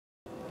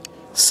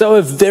So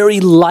a very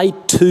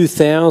late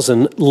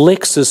 2000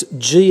 Lexus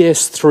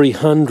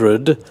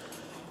GS300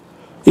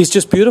 is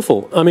just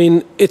beautiful. I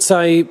mean, it's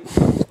a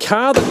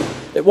car that,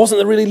 it wasn't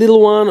the really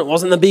little one, it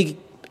wasn't the big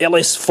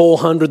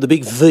LS400, the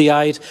big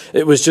V8,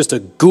 it was just a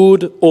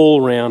good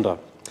all-rounder.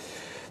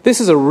 This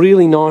is a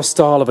really nice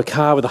style of a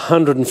car with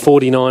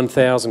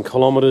 149,000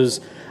 kilometres.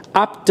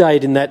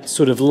 Update in that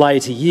sort of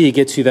later year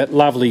gets you that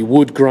lovely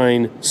wood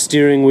grain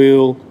steering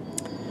wheel.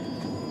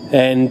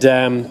 And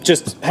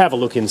just have a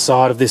look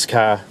inside of this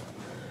car.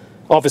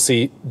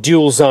 Obviously,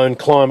 dual zone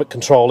climate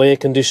control air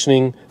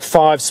conditioning,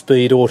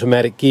 5-speed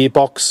automatic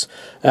gearbox,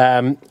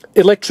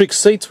 electric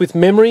seats with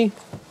memory,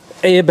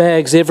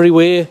 airbags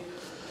everywhere,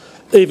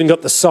 even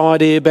got the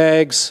side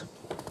airbags.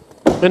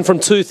 And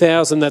from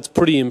 2000, that's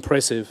pretty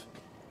impressive.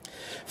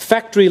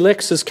 Factory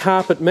Lexus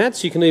carpet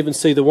mats, you can even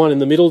see the one in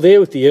the middle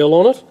there with the L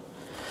on it.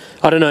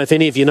 I don't know if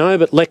any of you know,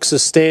 but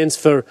Lexus stands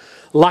for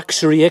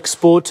luxury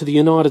export to the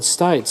United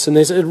States. And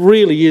it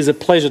really is a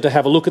pleasure to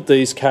have a look at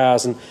these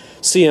cars and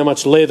see how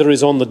much leather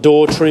is on the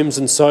door trims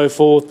and so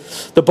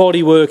forth. The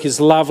bodywork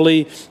is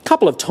lovely. A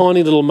couple of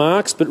tiny little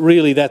marks, but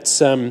really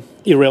that's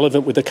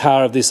irrelevant with a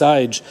car of this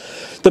age.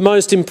 The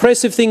most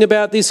impressive thing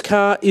about this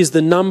car is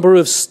the number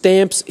of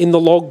stamps in the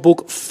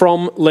logbook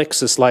from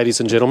Lexus,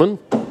 ladies and gentlemen.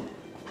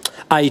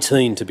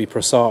 18 to be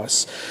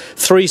precise.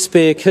 3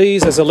 spare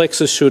keys, as a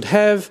Lexus should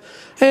have.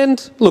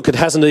 And look, it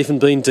hasn't even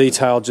been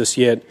detailed just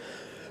yet.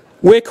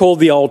 We're called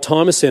the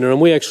Oldtimer Centre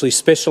and we actually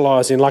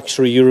specialise in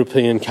luxury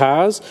European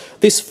cars.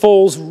 This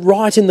falls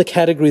right in the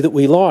category that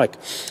we like.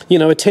 You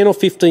know, a 10 or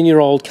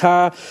 15-year-old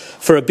car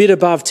for a bit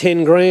above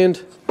 10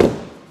 grand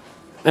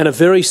and a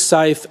very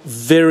safe,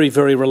 very,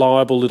 very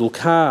reliable little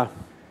car.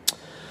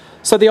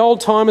 So the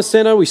Oldtimer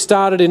Centre, we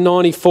started in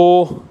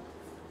 '94.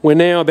 We're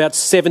now about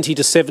 70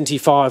 to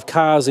 75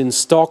 cars in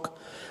stock.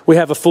 We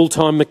have a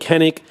full-time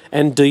mechanic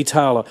and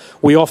detailer.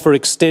 We offer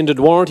extended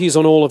warranties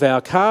on all of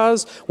our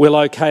cars. We're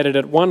located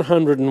at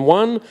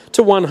 101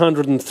 to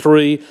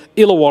 103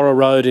 Illawarra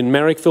Road in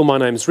Marrickville. My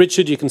name's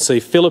Richard. You can see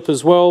Philip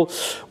as well.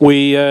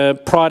 We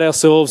pride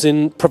ourselves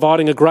in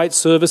providing a great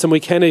service and we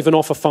can even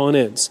offer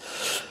finance.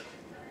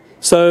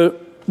 So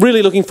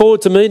really looking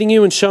forward to meeting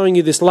you and showing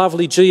you this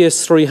lovely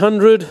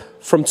GS300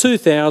 from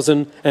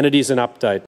 2000, and it is an update.